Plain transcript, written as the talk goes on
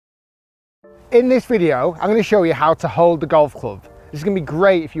In this video, I'm going to show you how to hold the golf club. This is going to be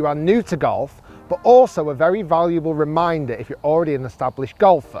great if you are new to golf, but also a very valuable reminder if you're already an established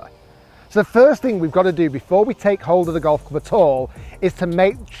golfer. So the first thing we've got to do before we take hold of the golf club at all is to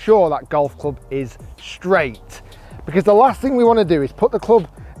make sure that golf club is straight. Because the last thing we want to do is put the club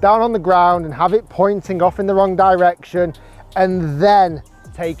down on the ground and have it pointing off in the wrong direction and then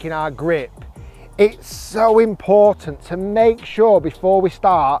taking our grip. It's so important to make sure before we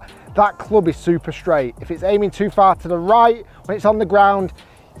start that club is super straight. If it's aiming too far to the right when it's on the ground,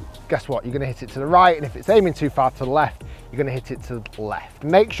 guess what? You're going to hit it to the right, and if it's aiming too far to the left, you're going to hit it to the left.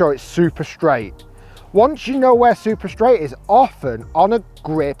 Make sure it's super straight. Once you know where super straight is, often on a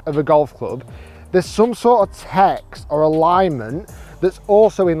grip of a golf club, there's some sort of text or alignment that's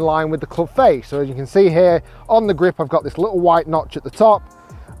also in line with the club face. So as you can see here on the grip, I've got this little white notch at the top,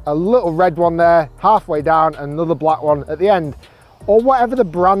 a little red one there halfway down, and another black one at the end. Or whatever the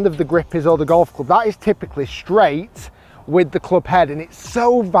brand of the grip is or the golf club, that is typically straight with the club head, and it's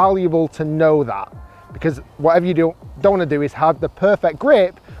so valuable to know that, because whatever you don't want to do is have the perfect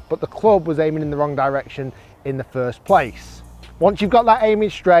grip but the club was aiming in the wrong direction in the first place. Once you've got that aiming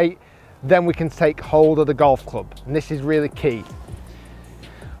straight, then we can take hold of the golf club, and this is really key.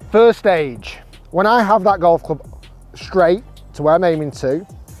 First stage, when I have that golf club straight to where I'm aiming to,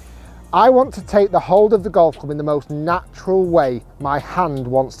 I want to take the hold of the golf club in the most natural way my hand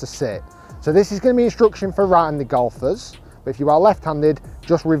wants to sit. So this is going to be instruction for right-handed golfers, but if you are left-handed,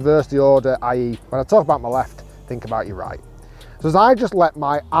 just reverse the order, i.e. when I talk about my left, think about your right. So as I just let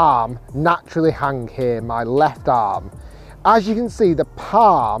my arm naturally hang here, my left arm, as you can see, the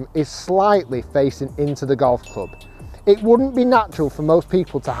palm is slightly facing into the golf club. It wouldn't be natural for most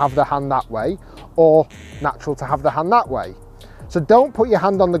people to have the hand that way, or natural to have the hand that way. So don't put your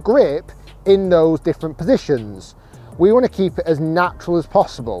hand on the grip in those different positions. We want to keep it as natural as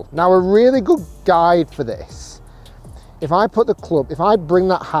possible. Now, a really good guide for this, if I put the club, if I bring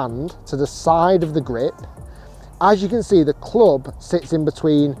that hand to the side of the grip, as you can see, the club sits in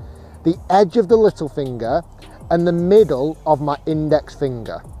between the edge of the little finger and the middle of my index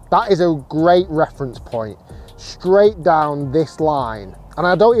finger. That is a great reference point, straight down this line. And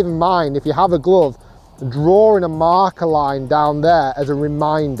I don't even mind if you have a glove, drawing a marker line down there as a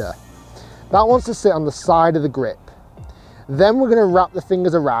reminder. That wants to sit on the side of the grip. Then we're going to wrap the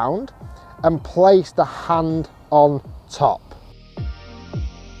fingers around and place the hand on top.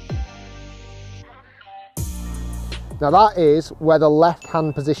 Now that is where the left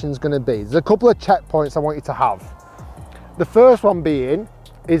hand position is going to be. There's a couple of checkpoints I want you to have. The first one being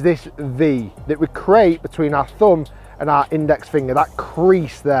is this V that we create between our thumb and our index finger, that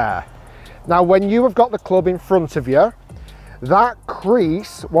crease there. Now, when you have got the club in front of you, that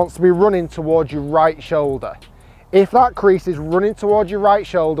crease wants to be running towards your right shoulder. If that crease is running towards your right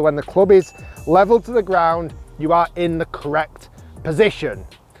shoulder when the club is level to the ground, you are in the correct position.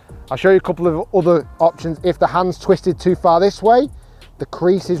 I'll show you a couple of other options. If the hand's twisted too far this way, the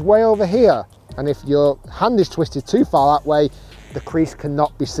crease is way over here. And if your hand is twisted too far that way, the crease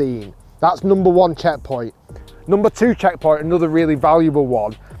cannot be seen. That's number one checkpoint. Number two checkpoint, another really valuable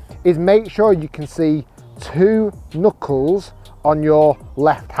one, is make sure you can see two knuckles on your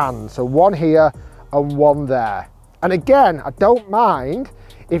left hand. So one here and one there. And again, I don't mind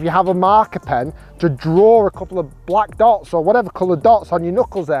if you have a marker pen to draw a couple of black dots or whatever colour dots on your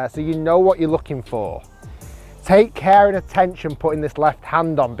knuckles there so you know what you're looking for. Take care and attention putting this left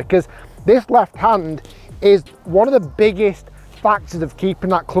hand on, because this left hand is one of the biggest factors of keeping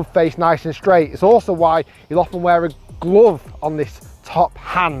that club face nice and straight. It's also why you'll often wear a glove on this top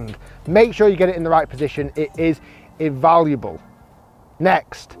hand. Make sure you get it in the right position. It is invaluable.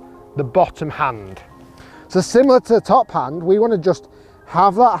 Next, the bottom hand. So similar to the top hand, we want to just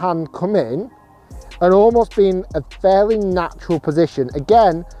have that hand come in and almost be in a fairly natural position.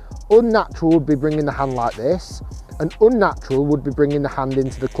 Again, unnatural would be bringing the hand like this, and unnatural would be bringing the hand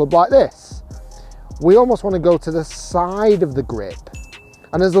into the club like this. We almost want to go to the side of the grip.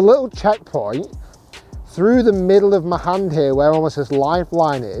 And there's a little checkpoint through the middle of my hand here where almost this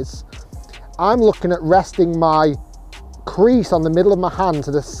lifeline is. I'm looking at resting my crease on the middle of my hand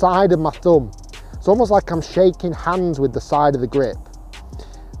to the side of my thumb. It's almost like I'm shaking hands with the side of the grip.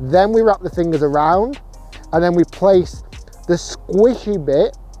 Then we wrap the fingers around, and then we place the squishy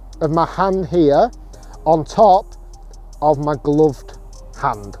bit of my hand here on top of my gloved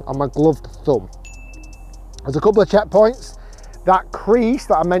hand, on my gloved thumb. There's a couple of checkpoints. That crease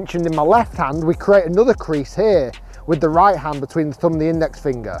that I mentioned in my left hand, we create another crease here with the right hand between the thumb and the index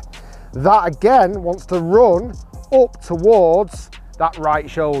finger. That again wants to run up towards that right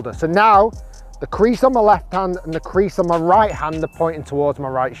shoulder. So now the crease on my left hand and the crease on my right hand are pointing towards my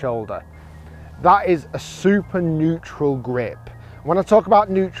right shoulder. that is a super neutral grip. When I talk about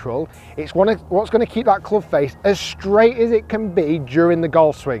neutral, it's what's going to keep that club face as straight as it can be during the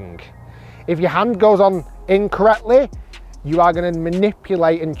golf swing. If your hand goes on incorrectly, you are going to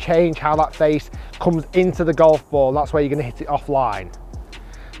manipulate and change how that face comes into the golf ball. That's where you're going to hit it offline.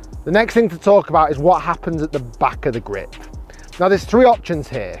 The next thing to talk about is what happens at the back of the grip. Now there's three options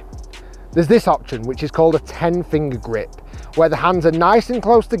here. There's this option, which is called a 10-finger grip, where the hands are nice and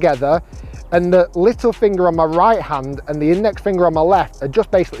close together, and the little finger on my right hand and the index finger on my left are just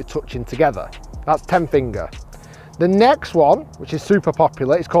basically touching together. That's 10-finger. The next one, which is super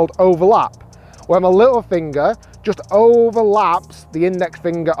popular, is called overlap, where my little finger just overlaps the index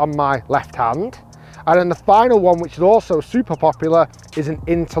finger on my left hand. And then the final one, which is also super popular, is an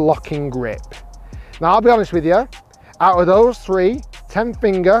interlocking grip. Now I'll be honest with you, out of those three,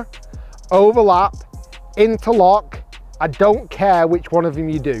 10-finger, overlap, interlock, I don't care which one of them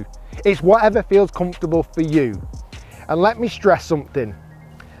you do. It's whatever feels comfortable for you. And let me stress something.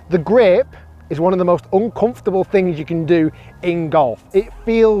 The grip is one of the most uncomfortable things you can do in golf. It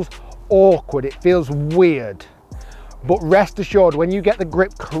feels awkward, it feels weird. But rest assured, when you get the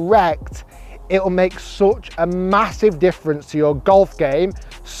grip correct, it'll make such a massive difference to your golf game,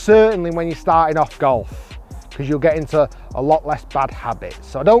 certainly when you're starting off golf, because you'll get into a lot less bad habits.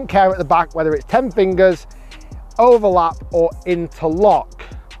 So I don't care at the back whether it's 10 fingers, overlap or interlock.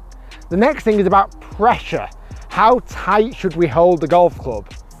 The next thing is about pressure. How tight should we hold the golf club?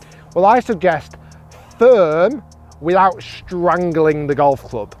 Well, I suggest firm without strangling the golf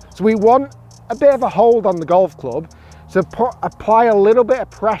club. So we want a bit of a hold on the golf club, so apply a little bit of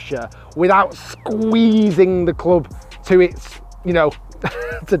pressure without squeezing the club to its,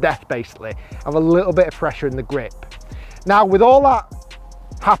 to death basically. Have a little bit of pressure in the grip. Now with all that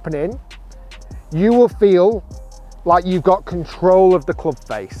happening, you will feel like you've got control of the club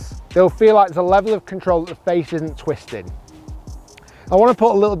face. It'll feel like there's a level of control that the face isn't twisting. I want to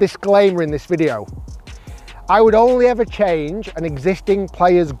put a little disclaimer in this video. I would only ever change an existing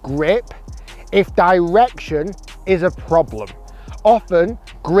player's grip if direction is a problem. Often,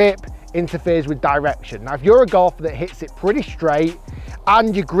 grip interferes with direction. Now, if you're a golfer that hits it pretty straight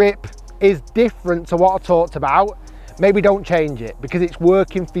and your grip is different to what I talked about, maybe don't change it because it's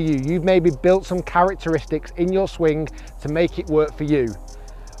working for you. You've maybe built some characteristics in your swing to make it work for you.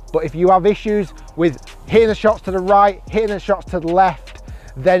 But if you have issues with hitting the shots to the right, hitting the shots to the left,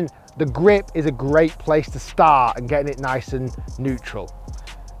 then the grip is a great place to start and getting it nice and neutral.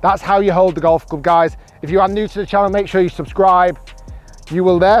 That's how you hold the golf club, guys. If you are new to the channel, make sure you subscribe. You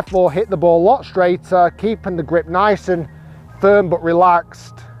will therefore hit the ball a lot straighter, keeping the grip nice and firm but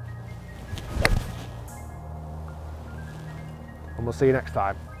relaxed. And we'll see you next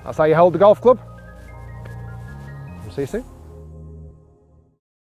time. That's how you hold the golf club. We'll see you soon.